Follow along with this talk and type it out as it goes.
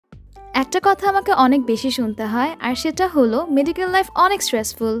একটা কথা আমাকে অনেক বেশি শুনতে হয় আর সেটা হলো মেডিকেল লাইফ অনেক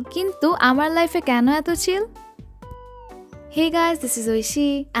স্ট্রেসফুল, কিন্তু আমার লাইফে কেন এত চিল? Hey guys, this is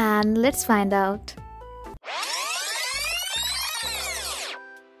Oishi and let's find out.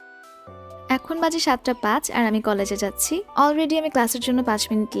 এখন বাজে 7:05 আর আমি কলেজে যাচ্ছি। অলরেডি আমি ক্লাসের জন্য 5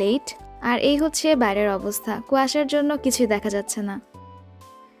 মিনিট লেট। আর এই হচ্ছে বাইরের অবস্থা, কুয়াশার জন্য কিছুই দেখা যাচ্ছে না।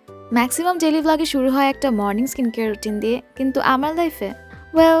 ম্যাক্সিমাম ডেইলি ব্লগে শুরু হয় একটা মর্নিং স্কিন কেয়ার রুটিন দিয়ে, কিন্তু আমার লাইফে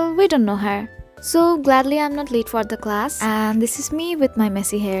well, we don't know her. So gladly I'm not late for the class and this is me with my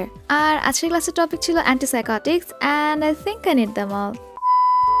messy hair. আর আজকের ক্লাসের টপিক ছিল antipsychotics and I think I need them all.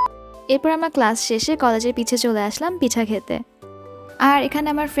 এরপর আমরা class শেষে কলেজের পিছে চলে আসলাম পিঠা খেতে। আর এখানে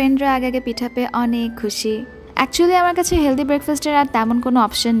আমার ফ্রেন্ডরা আগে পিঠা পেয়ে অনেক খুশি। অ্যাকচুয়ালি আমার কাছে হেলদি ব্রেকফাস্টের আর তেমন কোনো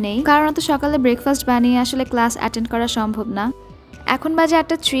অপশন নেই, কারণ তো সকালে ব্রেকফাস্ট বানিয়ে আসলে ক্লাস অ্যাটেন্ড করা সম্ভব না। এখন বাজে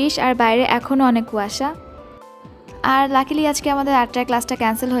 8:30 আর বাইরে এখনও অনেক কুয়াশা। আর লাকিলি আজকে আমাদের 8টায় ক্লাসটা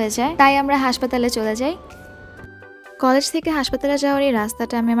ক্যান্সেল হয়ে যায়, তাই আমরা হাসপাতালে চলে যাই। কলেজ থেকে হাসপাতালে যাওয়ার এই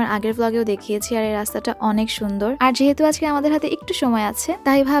রাস্তাটা আমি আমার আগের ব্লগেও দেখিয়েছি, আর এই রাস্তাটা অনেক সুন্দর। আর যেহেতু আজকে আমাদের হাতে একটু সময় আছে,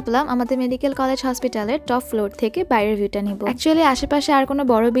 তাই ভাবলাম আমাদের মেডিকেল কলেজ হসপিটালের টপ ফ্লোর থেকে বাইরের ভিউটা নিব। অ্যাকচুয়ালি আশেপাশে আর কোনো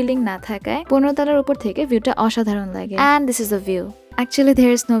বড় বিল্ডিং না থাকায় 15 তলার উপর থেকে ভিউটা অসাধারণ লাগে। And this is the view. Actually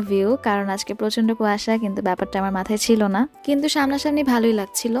there is no view, কারণ আজকে প্রচন্ড কুয়াশা, কিন্তু ব্যাপারটা আমার মাথায় ছিল না। কিন্তু সামনাসামনি ভালোই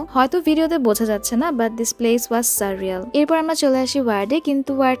লাগছিল। হয়তো ভিডিওতে বোঝা যাচ্ছে না, বাট দিস প্লেস ওয়াজ সাররিয়াল। এরপর আমরা চলে আসি ওয়ার্ডে,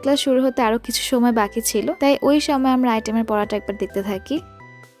 কিন্তু ওয়ার্ড ক্লাস শুরু হতে আরো কিছু সময় বাকি ছিল, তাই ওই সময় আমরা আইটেমের পড়াটা একবার দেখতে থাকি।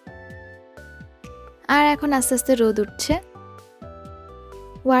 আর এখন আস্তে আস্তে রোদ উঠছে।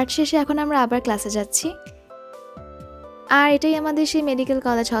 ওয়ার্ড শেষে এখন আমরা আবার ক্লাসে যাচ্ছি। আর এটাই আমাদের সেই মেডিকেল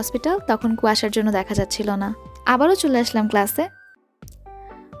কলেজ হসপিটাল। তখন কুয়াশার জন্য দেখা যাচ্ছিল না। আবারও চলে আসলাম ক্লাসে।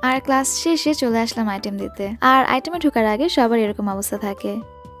 আর ক্লাস শেষে চলে আসলাম আইটেম দিতে। আর আইটেমে ঢোকার আগে সবার এরকম অবস্থা থাকে।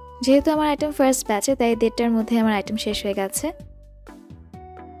 যেহেতু আমার আইটেম ফার্স্ট ব্যাচে, তাই 1:30টার মধ্যে আমার আইটেম শেষ হয়ে গেছে।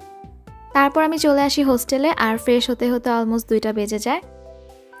 তারপর আমি চলে আসি হোস্টেলে, আর ফ্রেশ হতে হতে অলমোস্ট 2টা বেজে যায়।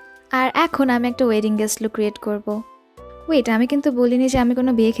 আর এখন আমি একটা ওয়েডিং গেস্ট লুক ক্রিয়েট করব। ওয়েট, আমি কিন্তু বলিনি যে আমি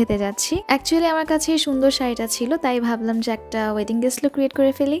কোনো বিয়ে খেতে যাচ্ছি। অ্যাকচুয়ালি আমার কাছে এই সুন্দর শাড়িটা ছিল, তাই ভাবলাম যে একটা ওয়েডিং গেস্ট লুক ক্রিয়েট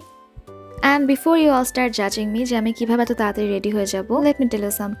করে ফেলি। And before you all start judging me যে আমি কিভাবে এত তাড়াতাড়ি রেডি হয়ে যাব, let me tell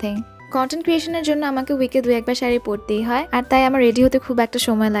you something. Content ক্রিয়েশনের জন্য আমাকে উইকে 2-1বার শাড়ি পরতেই হয়, আর তাই আমার রেডি হতে খুব একটা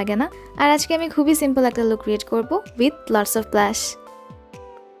সময় লাগে না। আর আজকে আমি খুবই সিম্পল একটা লুক ক্রিয়েট করব with lots of blush.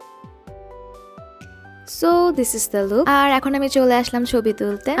 So this is the look. আর এখন আমি চলে আসলাম ছবি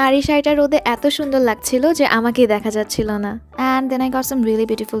তুলতে। আর এই শাড়িটা রোদে এত সুন্দর লাগছিল যে আমাকেই দেখা যাচ্ছিল না। And then I got some really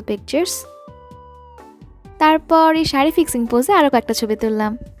beautiful pictures. তারপর এই শাড়ি ফিক্সিং পোজে আরও কয়েকটা ছবি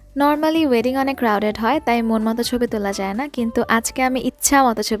তুললাম। নর্মালি ওয়েডিং অনেক ক্রাউডেড হয়, তাই মন মতো ছবি তোলা যায় না, কিন্তু আজকে আমি ইচ্ছা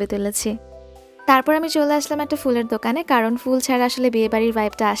মতো ছবি তুলেছি। তারপর আমি চলে আসলাম একটা ফুলের দোকানে, কারণ ফুল ছাড়া আসলে বিয়েবাড়ির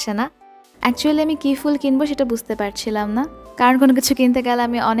ভাইবটা আসে না। অ্যাকচুয়ালি আমি কী ফুল কিনবো সেটা বুঝতে পারছিলাম না, কারণ কোনো কিছু কিনতে গেলে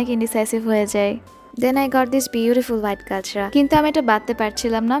আমি অনেক ইনডিসাইসিভ হয়ে যাই। Then I got this beautiful white Kachra, কিন্তু আমি এটা বাঁধতে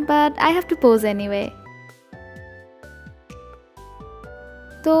পারছিলাম না, but I have to pose anyway.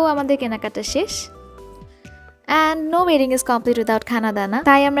 তো আমাদের কেনাকাটা শেষ। And no wedding is complete without খানা দানা,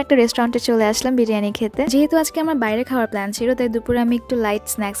 তাই আমরা একটা রেস্টুরেন্টে চলে আসলাম বিরিয়ানি খেতে। যেহেতু আজকে আমার বাইরে খাওয়ার প্ল্যান ছিল, তাই দুপুরে আমি একটু লাইট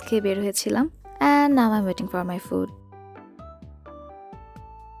স্ন্যাক্স খেয়ে বের হয়েছিলাম। And now I'm waiting for my food.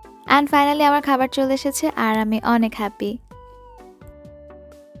 And finally আমার খাবার চলে এসেছে, আর আমি অনেক হ্যাপি।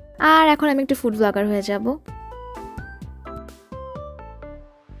 আর এখন আমি একটু ফুড ব্লগার হয়ে যাব।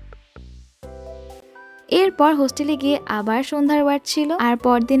 এরপর হোস্টেলে গিয়ে আবার সন্ধ্যার ওয়ার্ড ছিল, আর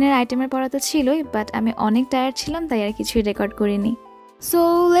পরদিনের আইটেমের পড়া তো ছিলই, বাট আমি অনেক টায়ার্ড ছিলাম, তাই আর কিছুই রেকর্ড করিনি। So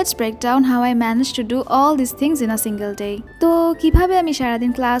let's break down how I manage to do all this things in a single day. তো কিভাবে আমি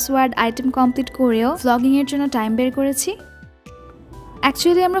সারাদিন ক্লাস ওয়ার্ড আইটেম কমপ্লিট করেও ভ্লগিংয়ের জন্য টাইম বের করেছি।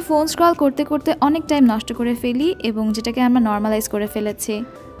 অ্যাকচুয়ালি আমরা ফোন স্ক্রল করতে করতে অনেক টাইম নষ্ট করে ফেলি, এবং যেটাকে আমরা নর্মালাইজ করে ফেলেছি।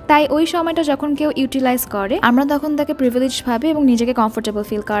 তাই ওই সময়টা যখন কেউ ইউটিলাইজ করে, আমরা তখন তাকে প্রিভিলেজ ভাবে এবং নিজেকে কমফোর্টেবল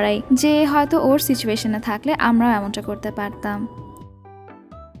ফিল করাই, যে হয়তো ওর সিচুয়েশনে থাকলে আমরাও এমনটা করতে পারতাম।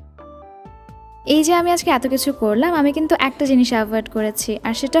 এই যে আমি আজকে এত কিছু করলাম, আমি কিন্তু একটা জিনিস অ্যাভয়েড করেছি,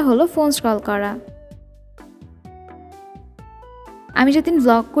 আর সেটা হলো ফোন স্ক্রল করা। আমি যেদিন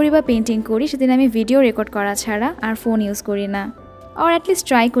ব্লগ করি বা পেন্টিং করি, সেদিন আমি ভিডিও রেকর্ড করা ছাড়া আর ফোন ইউজ করি না, আর অ্যাটলিস্ট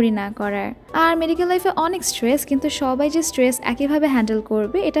ট্রাই করি না করার। আর মেডিকেল লাইফে অনেক স্ট্রেস, কিন্তু সবাই যে স্ট্রেস একইভাবে হ্যান্ডেল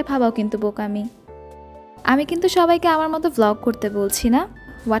করবে এটা ভাবাও কিন্তু বোকামি। আমি কিন্তু সবাইকে আমার মতো ভ্লগ করতে বলছি না।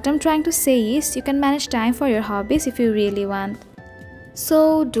 What I am trying to say is you can manage time for your hobbies if you really want. So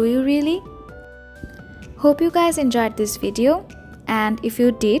do you really? Hope you guys enjoyed this video, and if you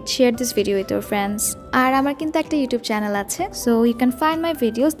did, share this video with your friends. আর আমার কিন্তু একটা YouTube channel আছে, so you can find my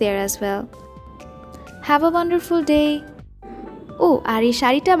videos there as well. Have a wonderful day. ও, আর এই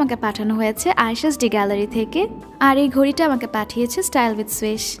শাড়িটা আমাকে পাঠানো হয়েছে Ayesha's D gallery থেকে, আর এই ঘড়িটা আমাকে পাঠিয়েছে style with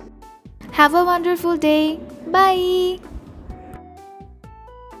সুইশ। Have a wonderful day. By.